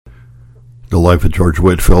The life of George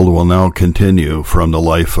Whitefield will now continue from the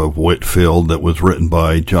life of Whitefield that was written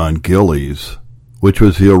by John Gillies, which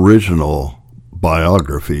was the original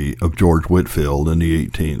biography of George Whitefield in the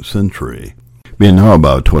 18th century. Being now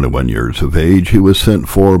about 21 years of age, he was sent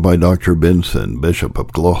for by Dr. Benson, Bishop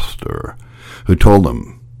of Gloucester, who told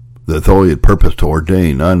him that though he had purposed to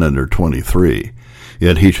ordain none under 23,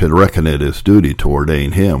 yet he should reckon it his duty to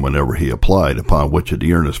ordain him whenever he applied, upon which at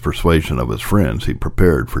the earnest persuasion of his friends he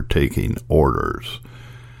prepared for taking orders.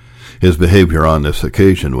 His behavior on this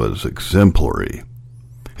occasion was exemplary.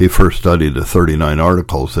 He first studied the 39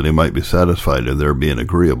 articles that he might be satisfied of their being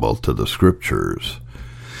agreeable to the Scriptures.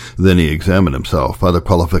 Then he examined himself by the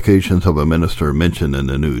qualifications of a minister mentioned in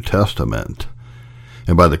the New Testament,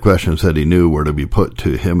 and by the questions that he knew were to be put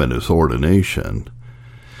to him in his ordination.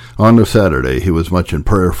 On the Saturday he was much in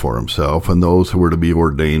prayer for himself and those who were to be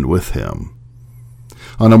ordained with him.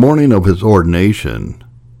 On the morning of his ordination,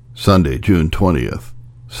 Sunday, June 20th,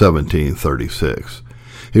 1736,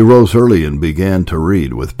 he rose early and began to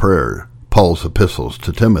read with prayer Paul's epistles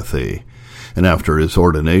to Timothy, and after his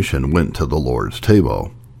ordination went to the Lord's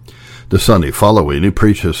table. The Sunday following, he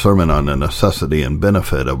preached his sermon on the necessity and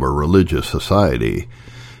benefit of a religious society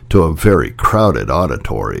to a very crowded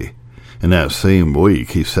auditory. And that same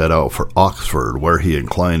week he set out for Oxford, where he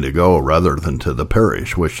inclined to go rather than to the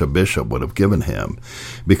parish which the bishop would have given him,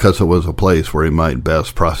 because it was a place where he might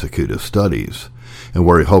best prosecute his studies, and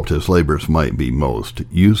where he hoped his labors might be most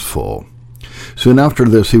useful. Soon after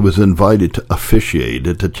this he was invited to officiate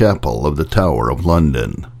at the chapel of the Tower of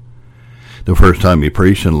London. The first time he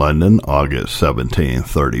preached in London, August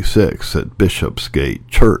 1736, at Bishopsgate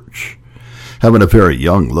Church. Having a very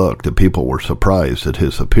young look, the people were surprised at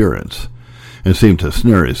his appearance, and seemed to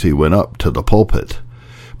sneer as he went up to the pulpit.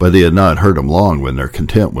 But they had not heard him long when their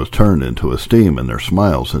contempt was turned into esteem and their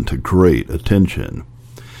smiles into great attention.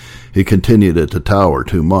 He continued at the Tower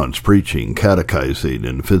 2 months, preaching, catechizing,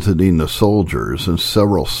 and visiting the soldiers, and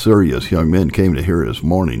several serious young men came to hear his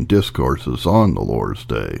morning discourses on the Lord's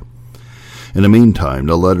Day. In the meantime,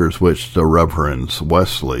 the letters which the Reverends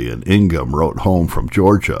Wesley and Ingham wrote home from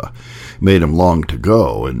Georgia made him long to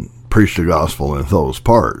go and preach the gospel in those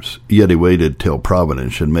parts. Yet he waited till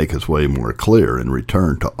Providence should make his way more clear and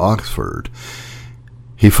returned to Oxford.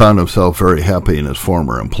 He found himself very happy in his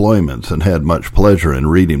former employments, and had much pleasure in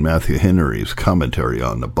reading Matthew Henry's commentary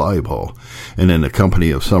on the Bible, and in the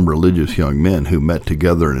company of some religious young men who met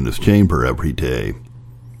together in his chamber every day.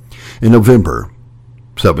 In November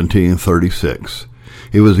 1736,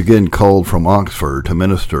 he was again called from Oxford to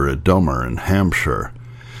minister at Dummer in Hampshire.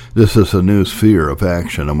 This is a new sphere of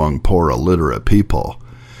action among poor illiterate people,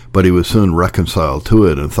 but he was soon reconciled to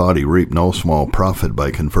it and thought he reaped no small profit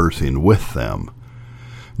by conversing with them.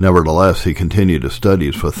 Nevertheless, he continued his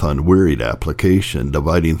studies with unwearied application,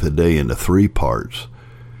 dividing the day into 3 parts: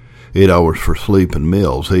 8 hours for sleep and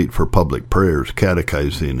meals, 8 for public prayers,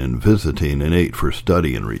 catechizing, and visiting, and 8 for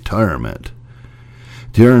study and retirement.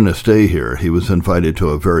 During his stay here, he was invited to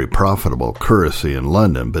a very profitable curacy in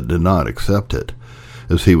London, but did not accept it,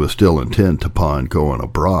 as he was still intent upon going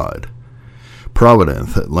abroad.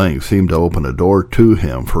 Providence at length seemed to open a door to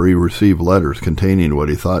him, for he received letters containing what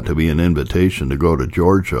he thought to be an invitation to go to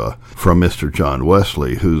Georgia from Mr. John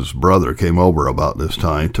Wesley, whose brother came over about this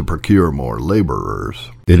time to procure more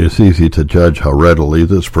laborers. It is easy to judge how readily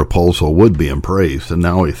this proposal would be embraced, and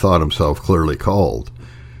now he thought himself clearly called,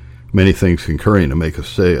 many things concurring to make a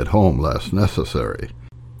stay at home less necessary.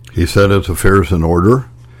 He set his affairs in order,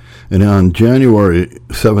 and on January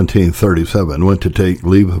 1737 went to take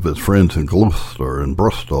leave of his friends in Gloucester and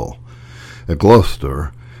Bristol. At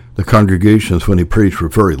Gloucester, the congregations when he preached were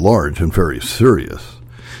very large and very serious.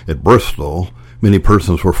 At Bristol, many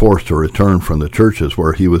persons were forced to return from the churches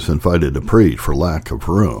where he was invited to preach for lack of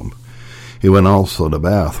room. He went also to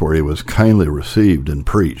Bath, where he was kindly received and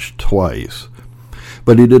preached twice.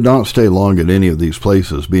 But he did not stay long at any of these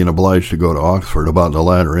places, being obliged to go to Oxford about the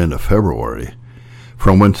latter end of February,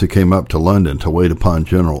 from whence he came up to London to wait upon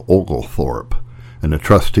General Oglethorpe and the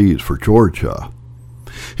trustees for Georgia.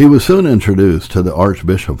 He was soon introduced to the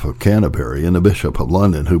Archbishop of Canterbury and the Bishop of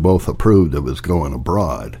London, who both approved of his going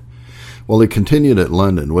abroad. While he continued at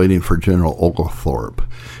London waiting for General Oglethorpe,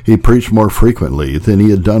 he preached more frequently than he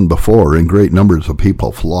had done before, and great numbers of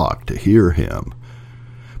people flocked to hear him.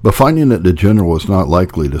 But finding that the general was not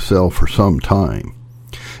likely to sail for some time,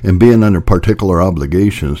 and being under particular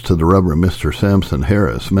obligations to the Reverend Mr. Sampson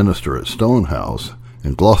Harris, minister at Stonehouse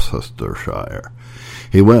in Gloucestershire,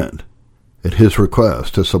 he went, at his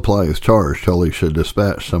request, to supply his charge till he should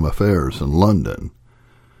dispatch some affairs in London.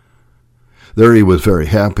 There he was very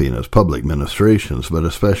happy in his public ministrations, but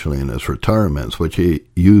especially in his retirements, which he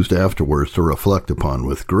used afterwards to reflect upon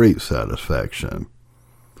with great satisfaction.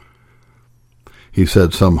 He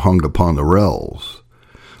said some hung upon the rails,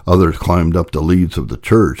 others climbed up the leads of the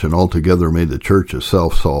church, and altogether made the church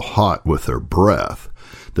itself so hot with their breath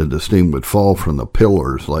that the steam would fall from the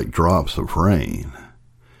pillars like drops of rain.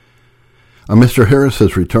 On Mr.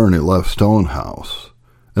 Harris's return, he left Stonehouse,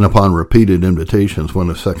 and upon repeated invitations went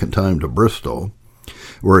a second time to Bristol,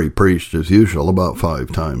 where he preached as usual about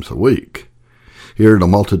 5 times a week. Here the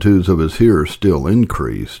multitudes of his hearers still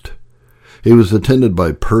increased. He was attended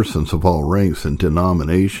by persons of all ranks and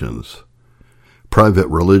denominations. Private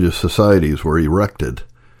religious societies were erected.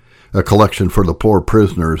 A collection for the poor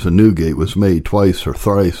prisoners in Newgate was made twice or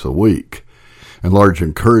thrice a week, and large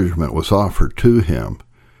encouragement was offered to him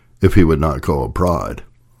if he would not go abroad.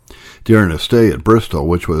 During his stay at Bristol,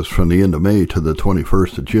 which was from the end of May to the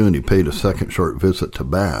 21st of June, he paid a second short visit to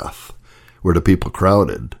Bath, where the people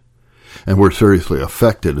crowded and were seriously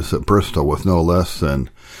affected, as at Bristol with no less than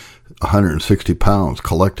 £160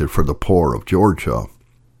 collected for the poor of Georgia.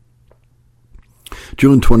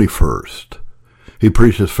 June 21st, he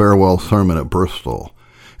preached his farewell sermon at Bristol,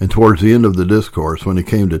 and towards the end of the discourse, when he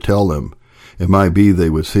came to tell them it might be they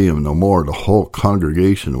would see him no more, the whole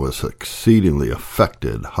congregation was exceedingly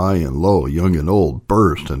affected. High and low, young and old,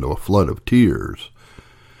 burst into a flood of tears.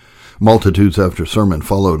 Multitudes after sermon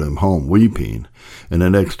followed him home weeping, and the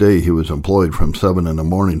next day he was employed from 7 in the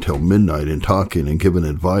morning till midnight in talking and giving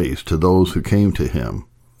advice to those who came to him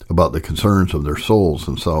about the concerns of their souls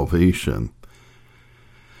and salvation.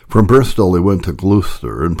 From Bristol he went to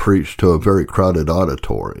Gloucester and preached to a very crowded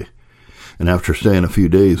auditory, and after staying a few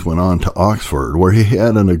days went on to Oxford, where he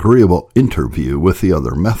had an agreeable interview with the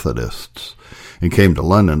other Methodists, and came to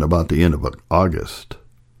London about the end of August.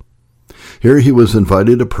 Here he was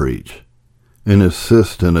invited to preach and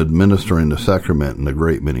assist in administering the sacrament in a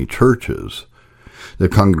great many churches. The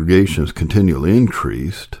congregations continually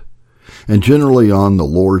increased, and generally on the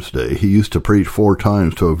Lord's Day he used to preach 4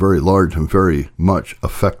 times to a very large and very much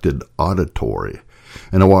affected auditory,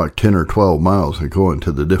 and to walk 10 or 12 miles and go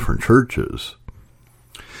into the different churches.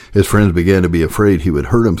 His friends began to be afraid he would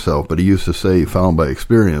hurt himself, but he used to say he found by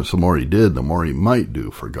experience the more he did, the more he might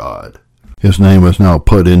do for God. His name was now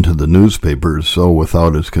put into the newspapers, so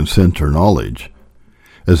without his consent or knowledge.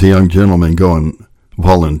 As a young gentleman going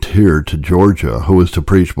volunteered to Georgia, who was to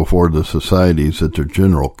preach before the societies at their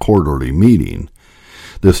general quarterly meeting,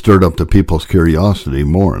 this stirred up the people's curiosity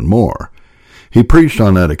more and more. He preached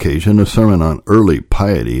on that occasion a sermon on early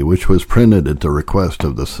piety, which was printed at the request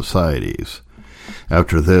of the societies.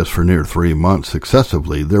 After this, for near 3 months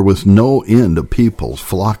successively, there was no end of peoples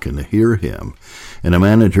flocking to hear him, and the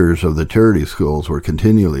managers of the charity schools were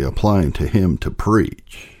continually applying to him to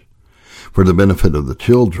preach. For the benefit of the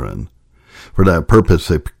children, for that purpose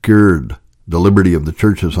they procured the liberty of the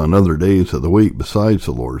churches on other days of the week besides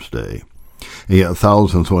the Lord's Day, and yet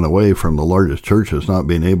thousands went away from the largest churches, not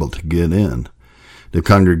being able to get in. The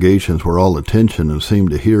congregations were all attention and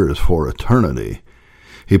seemed to hear as for eternity.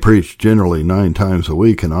 He preached generally 9 times a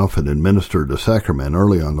week and often administered the sacrament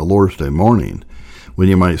early on the Lord's Day morning, when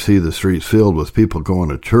you might see the streets filled with people going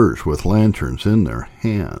to church with lanterns in their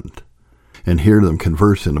hand, and hear them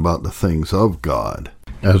conversing about the things of God.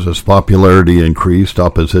 As his popularity increased,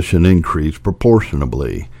 opposition increased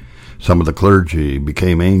proportionably. Some of the clergy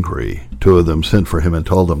became angry. 2 of them sent for him and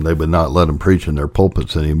told him they would not let him preach in their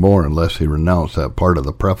pulpits any more unless he renounced that part of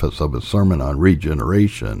the preface of his sermon on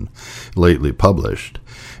regeneration, lately published,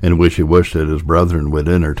 in which he wished that his brethren would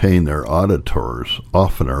entertain their auditors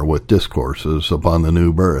oftener with discourses upon the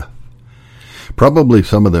new birth. Probably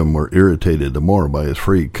some of them were irritated the more by his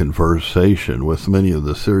free conversation with many of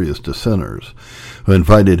the serious dissenters, who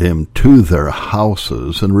invited him to their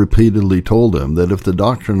houses and repeatedly told him that if the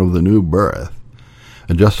doctrine of the new birth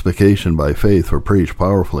and justification by faith were preached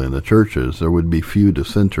powerfully in the churches, there would be few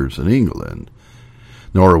dissenters in England,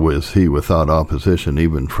 nor was he without opposition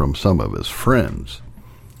even from some of his friends.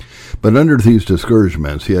 But under these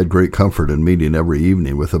discouragements he had great comfort in meeting every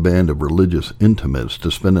evening with a band of religious intimates to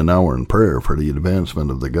spend an hour in prayer for the advancement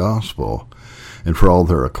of the gospel, and for all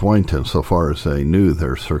their acquaintance so far as they knew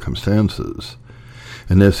their circumstances.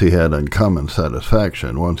 In this he had uncommon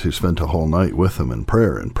satisfaction. Once he spent a whole night with them in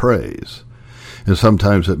prayer and praise, and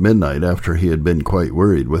sometimes at midnight, after he had been quite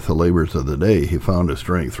wearied with the labors of the day, he found his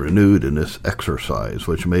strength renewed in this exercise,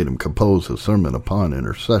 which made him compose a sermon upon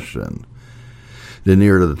intercession. The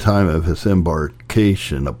nearer the time of his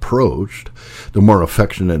embarkation approached, the more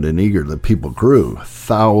affectionate and eager the people grew.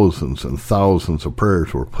 Thousands and thousands of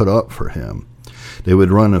prayers were put up for him. They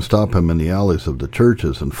would run and stop him in the alleys of the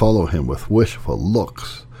churches and follow him with wishful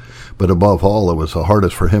looks. But above all, it was the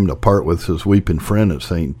hardest for him to part with his weeping friend at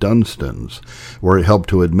St. Dunstan's, where he helped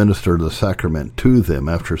to administer the sacrament to them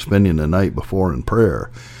after spending the night before in prayer.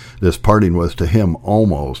 This parting was to him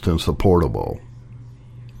almost insupportable.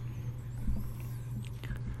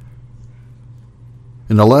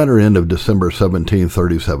 In the latter end of December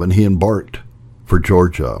 1737, he embarked for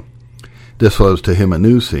Georgia. This was to him a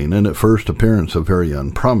new scene, and at first appearance a very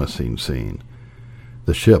unpromising scene.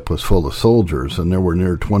 The ship was full of soldiers, and there were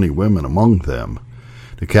near 20 women among them.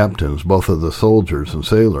 The captains, both of the soldiers and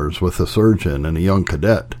sailors, with the surgeon and a young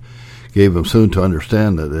cadet, gave him soon to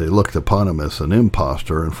understand that they looked upon him as an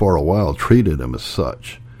impostor, and for a while treated him as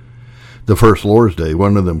such. The first Lord's Day,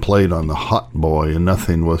 one of them played on the hautboy, and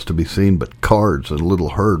nothing was to be seen but cards, and little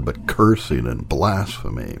heard but cursing and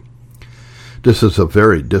blasphemy. This is a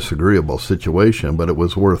very disagreeable situation, but it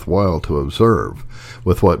was worthwhile to observe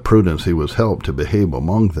with what prudence he was helped to behave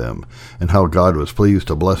among them, and how God was pleased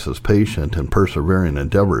to bless his patient and persevering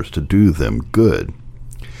endeavors to do them good.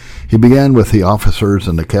 He began with the officers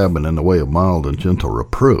in the cabin in the way of mild and gentle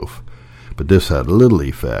reproof, but this had little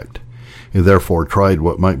effect. He therefore tried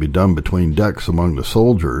what might be done between decks among the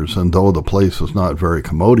soldiers, and though the place was not very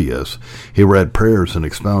commodious, he read prayers and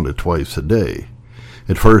expounded twice a day.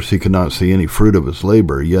 At first he could not see any fruit of his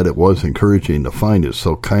labor, yet it was encouraging to find it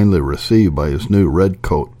so kindly received by his new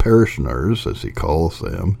red-coat parishioners, as he calls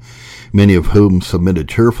them, many of whom submitted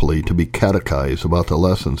cheerfully to be catechized about the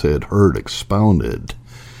lessons they had heard expounded.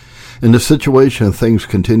 In this situation things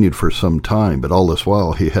continued for some time, but all this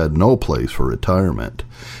while he had no place for retirement,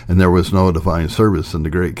 and there was no divine service in the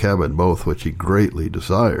great cabin, both which he greatly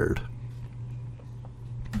desired.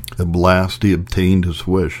 At last he obtained his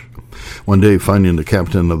wish. One day, finding the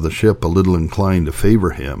captain of the ship a little inclined to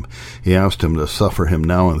favor him, he asked him to suffer him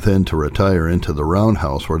now and then to retire into the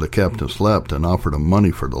roundhouse where the captain slept, and offered him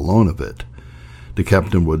money for the loan of it. The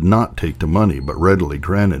captain would not take the money, but readily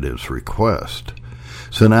granted his request.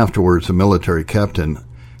 Soon afterwards, the military captain,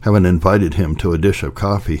 having invited him to a dish of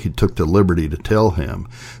coffee, he took the liberty to tell him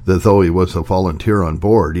that though he was a volunteer on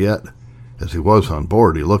board, yet, as he was on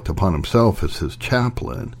board, he looked upon himself as his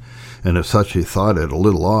chaplain, and as such he thought it a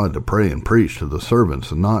little odd to pray and preach to the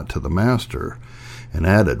servants and not to the master, and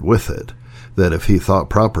added with it that if he thought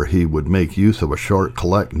proper he would make use of a short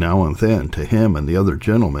collect now and then to him and the other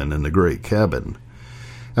gentlemen in the great cabin.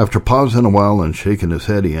 After pausing a while and shaking his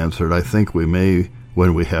head, he answered, "I think we may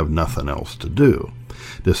when we have nothing else to do."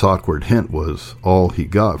 This awkward hint was all he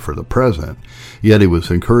got for the present, yet he was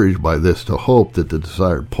encouraged by this to hope that the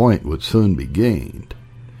desired point would soon be gained.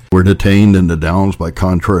 Were detained in the Downs by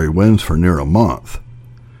contrary winds for near a month.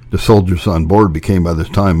 The soldiers on board became by this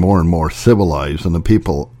time more and more civilized, and the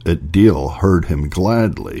people at Deal heard him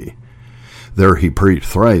gladly. There he preached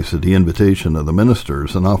thrice at the invitation of the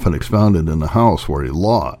ministers, and often expounded in the house where he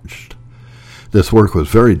lodged. This work was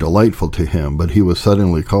very delightful to him, but he was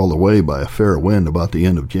suddenly called away by a fair wind about the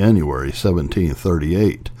end of January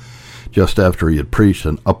 1738, just after he had preached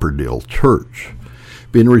in Upperdale Church.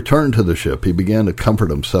 Being returned to the ship, he began to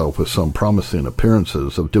comfort himself with some promising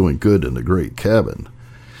appearances of doing good in the great cabin.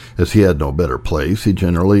 As he had no better place, he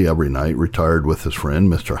generally every night retired with his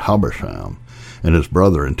friend Mr. Habersham and his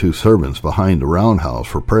brother and 2 servants behind the roundhouse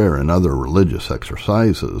for prayer and other religious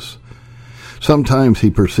exercises. Sometimes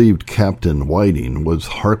he perceived Captain Whiting was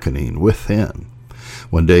hearkening within.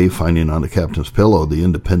 One day, finding on the captain's pillow the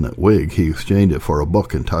Independent Whig, he exchanged it for a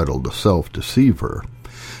book entitled The Self-Deceiver.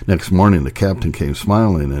 Next morning the captain came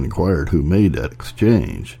smiling and inquired who made that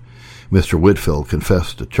exchange. Mr. Whitefield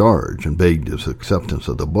confessed the charge and begged his acceptance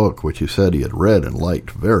of the book, which he said he had read and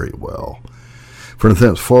liked very well. From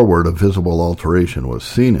thenceforward a visible alteration was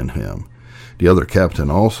seen in him. The other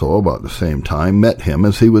captain also, about the same time, met him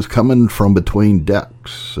as he was coming from between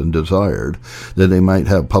decks, and desired that they might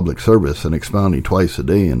have public service and expounding twice a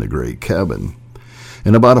day in the great cabin.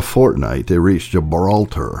 In about a fortnight they reached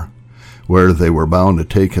Gibraltar, where they were bound to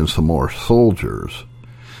take in some more soldiers.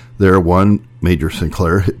 There one Major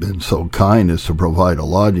Sinclair had been so kind as to provide a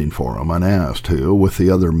lodging for him unasked, who, with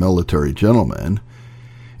the other military gentlemen,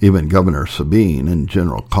 even Governor Sabine and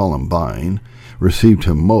General Columbine, received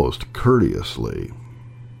him most courteously.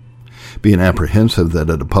 Being apprehensive that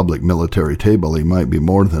at a public military table he might be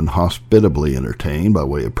more than hospitably entertained by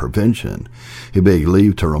way of prevention, he begged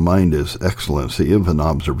leave to remind his Excellency of an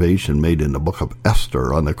observation made in the book of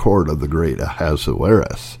Esther on the court of the great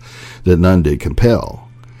Ahasuerus, that none did compel.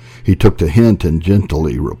 He took the hint and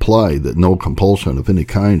gently replied that no compulsion of any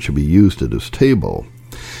kind should be used at his table,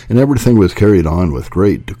 and everything was carried on with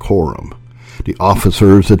great decorum. The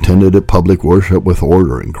officers attended at public worship with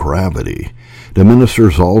order and gravity. The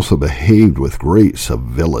ministers also behaved with great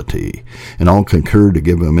civility, and all concurred to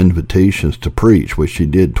give him invitations to preach, which he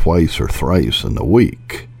did twice or thrice in the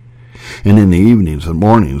week. And in the evenings and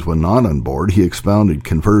mornings, when not on board, he expounded,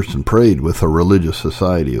 conversed, and prayed with a religious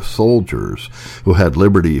society of soldiers who had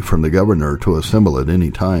liberty from the governor to assemble at any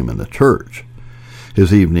time in the church.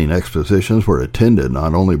 His evening expositions were attended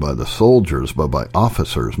not only by the soldiers, but by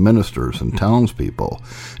officers, ministers, and townspeople,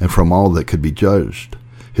 and from all that could be judged,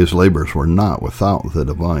 his labors were not without the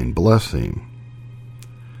divine blessing.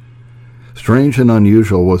 Strange and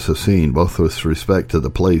unusual was the scene, both with respect to the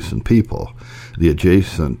place and people. The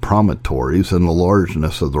adjacent promontories and the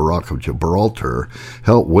largeness of the Rock of Gibraltar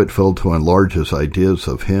helped Whitefield to enlarge his ideas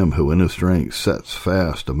of him who in his strength sets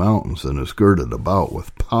fast the mountains and is girded about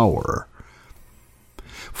with power.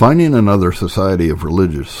 Finding another society of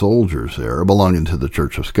religious soldiers there, belonging to the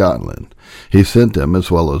Church of Scotland, he sent them, as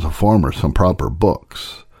well as a former, some proper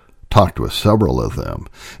books, talked with several of them,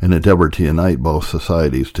 and endeavored to unite both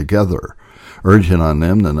societies together, urging on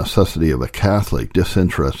them the necessity of a Catholic,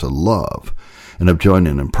 disinterested love, and of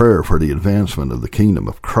joining in prayer for the advancement of the kingdom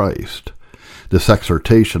of Christ. This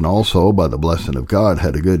exhortation also, by the blessing of God,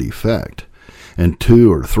 had a good effect, and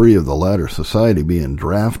 2 or 3 of the latter society, being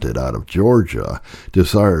drafted out of Georgia,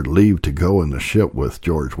 desired leave to go in the ship with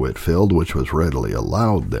George Whitefield, which was readily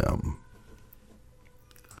allowed them.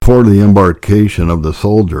 Before the embarkation of the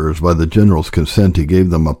soldiers, by the general's consent, he gave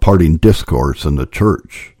them a parting discourse in the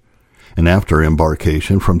church, and after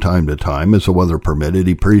embarkation, from time to time, as the weather permitted,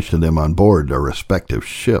 he preached to them on board their respective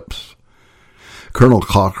ships. Colonel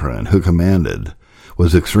Cochrane, who commanded,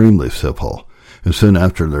 was extremely civil, and soon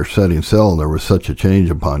after their setting sail there was such a change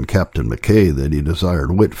upon Captain Mackay that he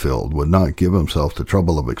desired Whitefield would not give himself the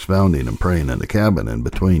trouble of expounding and praying in the cabin and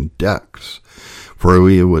between decks, for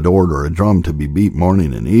he would order a drum to be beat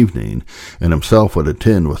morning and evening, and himself would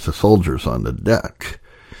attend with the soldiers on the deck.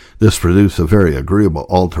 This produced a very agreeable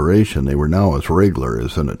alteration. They were now as regular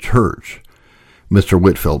as in a church. Mr.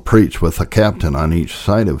 Whitefield preached with a captain on each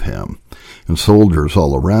side of him, and soldiers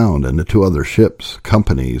all around, and the 2 other ships'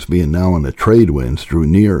 companies, being now in the trade winds, drew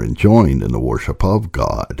near and joined in the worship of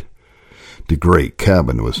God. The great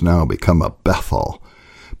cabin was now become a Bethel.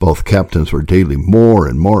 Both captains were daily more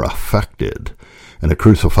and more affected, and a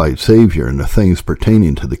crucified Savior and the things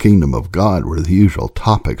pertaining to the kingdom of God were the usual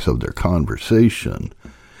topics of their conversation.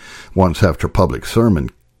 Once after public sermon,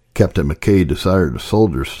 Captain Mackay desired the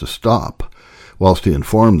soldiers to stop, whilst he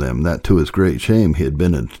informed them that, to his great shame, he had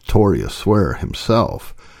been a notorious swearer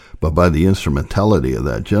himself, but by the instrumentality of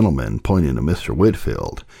that gentleman, pointing to Mr.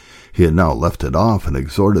 Whitefield, he had now left it off, and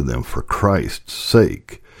exhorted them for Christ's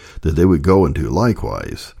sake that they would go and do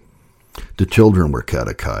likewise. The children were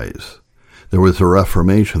catechized. There was a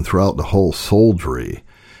reformation throughout the whole soldiery.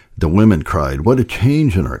 The women cried, "What a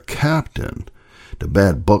change in our captain!" The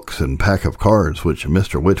bad books and pack of cards which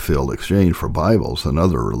Mr. Whitefield exchanged for Bibles and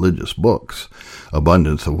other religious books,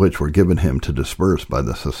 abundance of which were given him to disperse by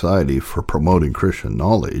the Society for Promoting Christian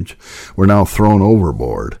Knowledge, were now thrown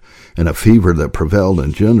overboard, and a fever that prevailed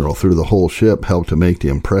in general through the whole ship helped to make the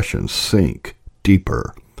impression sink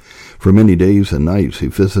deeper. For many days and nights he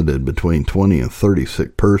visited between 20 and 30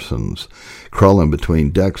 sick persons, crawling between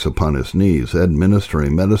decks upon his knees,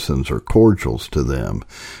 administering medicines or cordials to them,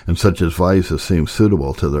 and such advice as seemed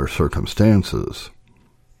suitable to their circumstances.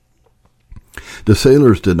 The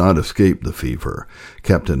sailors did not escape the fever.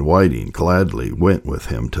 Captain Whiting gladly went with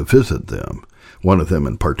him to visit them. One of them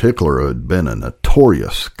in particular, who had been a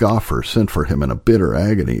notorious scoffer, sent for him in a bitter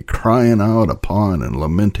agony, crying out upon and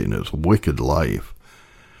lamenting his wicked life.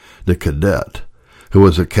 The cadet, who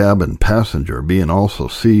was a cabin passenger, being also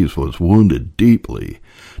seized, was wounded deeply,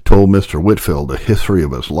 told Mr. Whitefield the history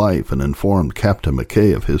of his life, and informed Captain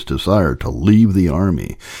Mackay of his desire to leave the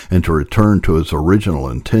army and to return to his original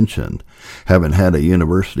intention, having had a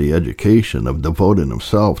university education, of devoting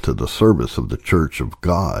himself to the service of the Church of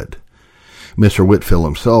God. Mr. Whitefield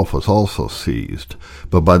himself was also seized,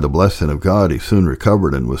 but by the blessing of God he soon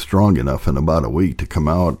recovered and was strong enough in about a week to come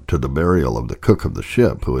out to the burial of the cook of the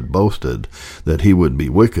ship, who had boasted that he would be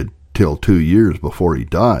wicked till 2 years before he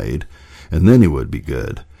died, and then he would be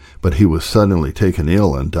good. But he was suddenly taken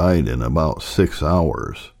ill and died in about 6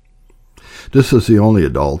 hours. This is the only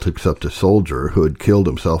adult, except a soldier, who had killed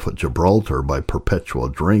himself at Gibraltar by perpetual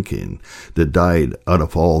drinking, that died out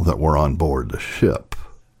of all that were on board the ship.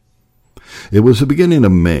 It was the beginning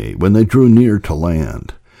of May, when they drew near to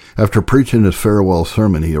land. After preaching his farewell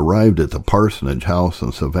sermon, he arrived at the parsonage house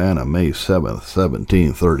in Savannah, May 7th,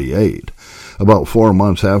 1738, about 4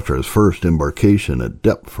 months after his first embarkation at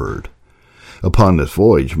Deptford. Upon this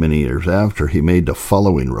voyage, many years after, he made the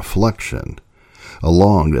following reflection: "A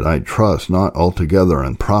long, and I trust not altogether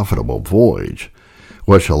unprofitable voyage.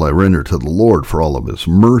 What shall I render to the Lord for all of his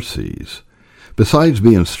mercies? Besides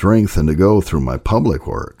being strengthened to go through my public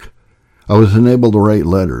work, I was enabled to write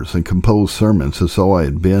letters and compose sermons as though I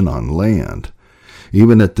had been on land.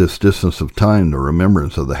 Even at this distance of time, the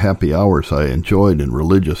remembrance of the happy hours I enjoyed in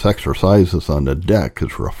religious exercises on the deck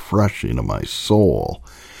is refreshing to my soul.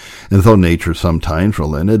 And though nature sometimes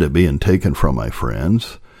relented at being taken from my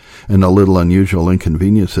friends, and the little unusual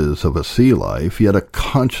inconveniences of a sea life, yet a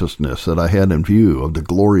consciousness that I had in view of the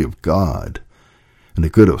glory of God and the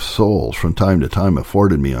good of souls from time to time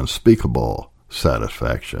afforded me unspeakable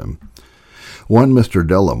satisfaction." One Mr.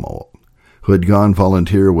 Delamole, who had gone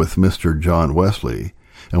volunteer with Mr. John Wesley,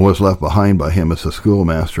 and was left behind by him as a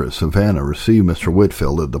schoolmaster at Savannah, received Mr.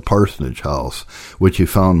 Whitefield at the parsonage house, which he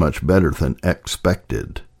found much better than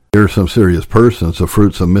expected. Here some serious persons, the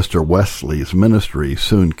fruits of Mr. Wesley's ministry,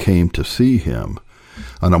 soon came to see him.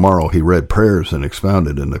 On the morrow he read prayers and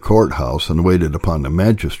expounded in the courthouse, and waited upon the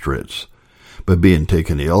magistrates. But being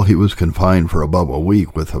taken ill, he was confined for above a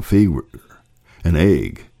week with a fever and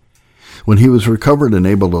ague. When he was recovered and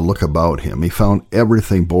able to look about him, he found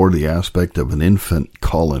everything bore the aspect of an infant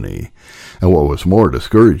colony, and what was more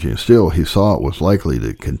discouraging still, he saw it was likely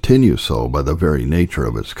to continue so by the very nature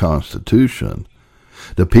of its constitution.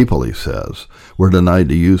 The people, he says, were denied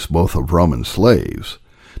the use both of rum and slaves.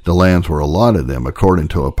 The lands were allotted them according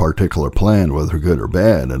to a particular plan, whether good or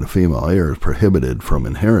bad, and the female heirs prohibited from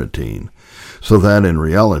inheriting, so that in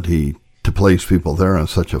reality to place people there on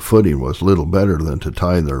such a footing was little better than to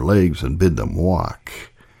tie their legs and bid them walk.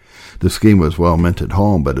 The scheme was well meant at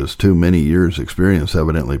home, but as too many years' experience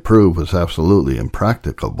evidently proved, was absolutely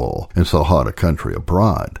impracticable in so hot a country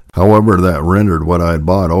abroad. However, that rendered what I had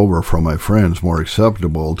bought over from my friends more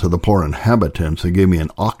acceptable to the poor inhabitants, and gave me an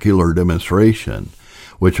ocular demonstration,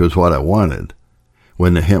 which was what I wanted,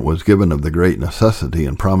 when the hint was given of the great necessity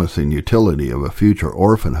and promising utility of a future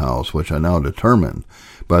orphan house, which I now determined,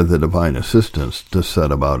 by the divine assistance, to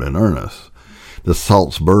set about in earnest. The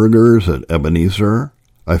Salzburgers at Ebenezer,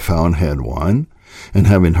 I found, had one, and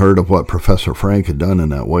having heard of what Professor Frank had done in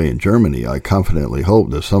that way in Germany, I confidently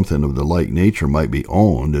hoped that something of the like nature might be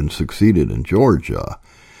owned and succeeded in Georgia.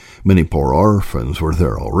 Many poor orphans were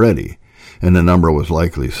there already, and the number was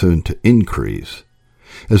likely soon to increase.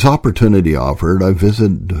 As opportunity offered, I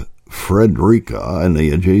visited Frederica and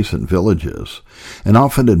the adjacent villages, and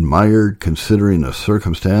often admired, considering the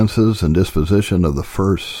circumstances and disposition of the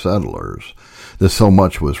first settlers, that so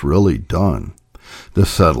much was really done. The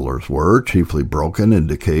settlers were chiefly broken and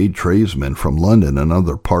decayed tradesmen from London and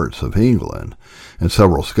other parts of England, and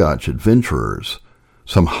several Scotch adventurers,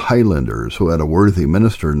 some Highlanders who had a worthy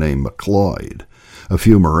minister named Macleod, a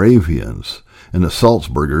few Moravians, and the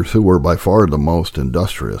Salzburgers, who were by far the most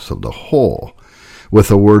industrious of the whole. With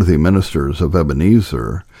the worthy ministers of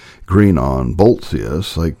Ebenezer, Greenon,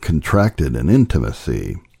 Boltsius, I contracted an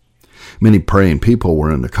intimacy. Many praying people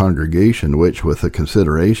were in the congregation, which, with the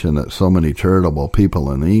consideration that so many charitable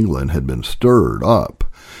people in England had been stirred up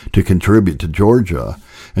to contribute to Georgia,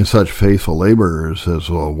 and such faithful laborers as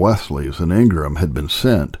Wesleys and Ingram had been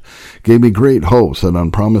sent, gave me great hopes that,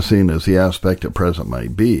 unpromising as the aspect at present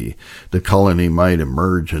might be, the colony might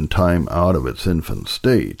emerge in time out of its infant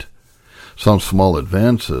state. Some small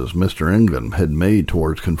advances Mr. Ingram had made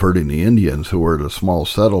towards converting the Indians who were at a small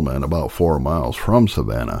settlement about 4 miles from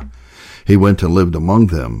Savannah. He went and lived among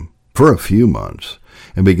them for a few months,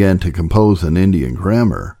 and began to compose an Indian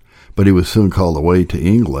grammar, but he was soon called away to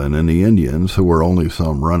England, and the Indians, who were only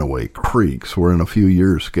some runaway Creeks, were in a few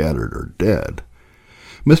years scattered or dead.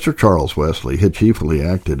 Mr. Charles Wesley had chiefly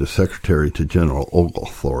acted as secretary to General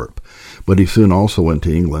Oglethorpe, but he soon also went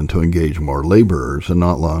to England to engage more laborers, and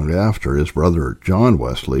not long after his brother John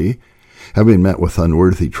Wesley, having met with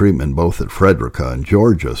unworthy treatment both at Frederica and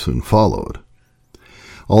Georgia, soon followed.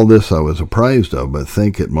 All this I was apprised of, but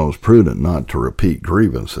think it most prudent not to repeat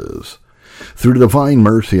grievances. Through divine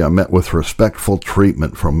mercy I met with respectful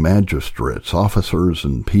treatment from magistrates, officers,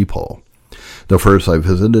 and people. The first I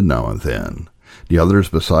visited now and then. The others,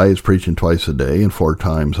 besides preaching twice a day and 4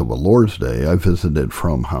 times of a Lord's Day, I visited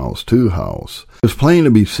from house to house. It was plain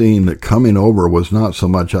to be seen that coming over was not so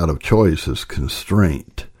much out of choice as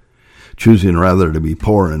constraint, choosing rather to be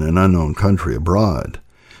poor in an unknown country abroad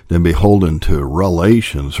than beholden to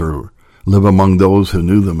relations or live among those who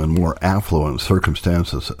knew them in more affluent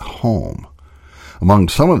circumstances at home. Among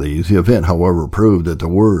some of these, the event, however, proved that the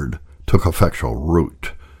word took effectual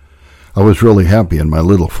root. I was really happy in my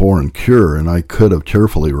little foreign cure, and I could have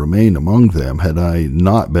cheerfully remained among them had I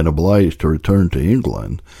not been obliged to return to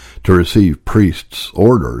England to receive priest's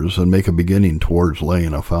orders and make a beginning towards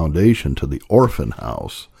laying a foundation to the orphan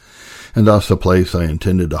house. And thus the place I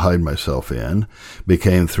intended to hide myself in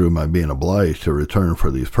became, through my being obliged to return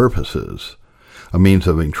for these purposes, a means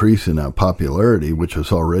of increasing that popularity which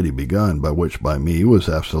has already begun, but which by me was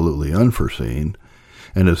absolutely unforeseen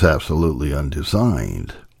and is absolutely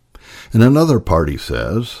undesigned. And another party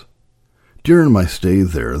says, during my stay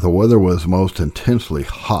there, the weather was most intensely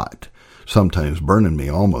hot, sometimes burning me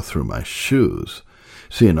almost through my shoes.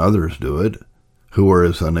 Seeing others do it, who were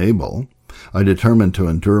as unable, I determined to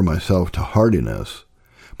endure myself to hardiness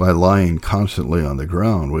by lying constantly on the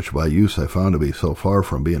ground, which by use I found to be so far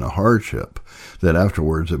from being a hardship that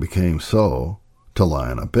afterwards it became so to lie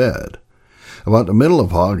on a bed. About the middle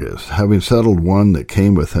of August, having settled one that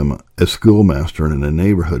came with him as schoolmaster in a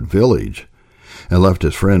neighborhood village, and left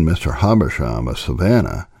his friend Mr. Habersham of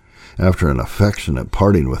Savannah, after an affectionate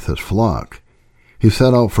parting with his flock, he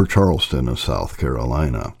set out for Charleston in South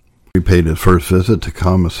Carolina. He paid his first visit to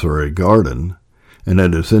Commissary Garden, and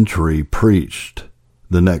at his entry preached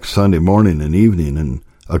the next Sunday morning and evening in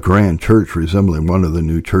a grand church resembling one of the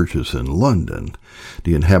new churches in London.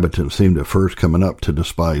 The inhabitants seemed at first coming up to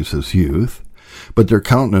despise his youth, but their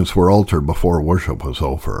countenances were altered before worship was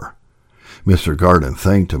over. Mr. Garden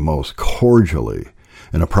thanked him most cordially,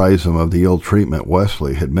 and apprised him of the ill treatment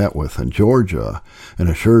Wesley had met with in Georgia, and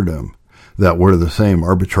assured him that were the same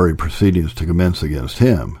arbitrary proceedings to commence against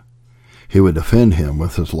him, he would defend him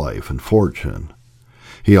with his life and fortune.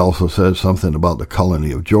 He also said something about the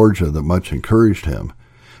colony of Georgia that much encouraged him,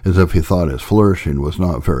 as if he thought his flourishing was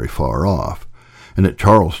not very far off, and that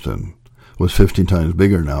Charleston was 15 times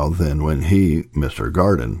bigger now than when he, Mr.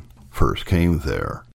 Garden, first came there.